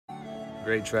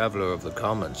Great traveler of the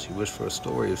commons, you wish for a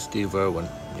story of Steve Irwin.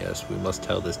 Yes, we must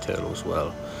tell this tale as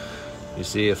well. You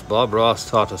see, if Bob Ross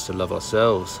taught us to love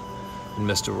ourselves, and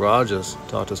Mr. Rogers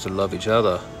taught us to love each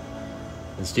other,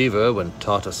 and Steve Irwin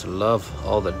taught us to love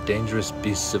all the dangerous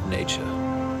beasts of nature.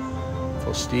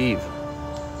 For Steve,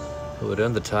 who had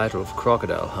earned the title of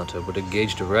crocodile hunter, would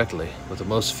engage directly with the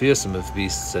most fearsome of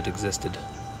beasts that existed.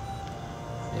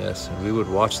 Yes, and we would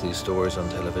watch these stories on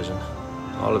television,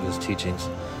 all of his teachings,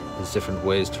 his different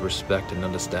ways to respect and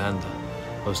understand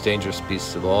the most dangerous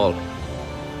beasts of all.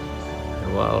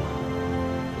 And while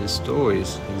his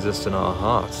stories exist in our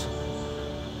hearts,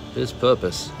 his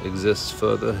purpose exists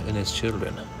further in his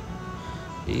children.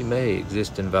 He may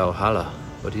exist in Valhalla,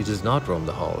 but he does not roam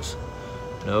the halls.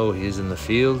 No, he is in the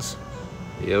fields,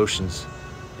 the oceans,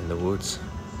 in the woods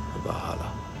of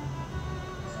Valhalla.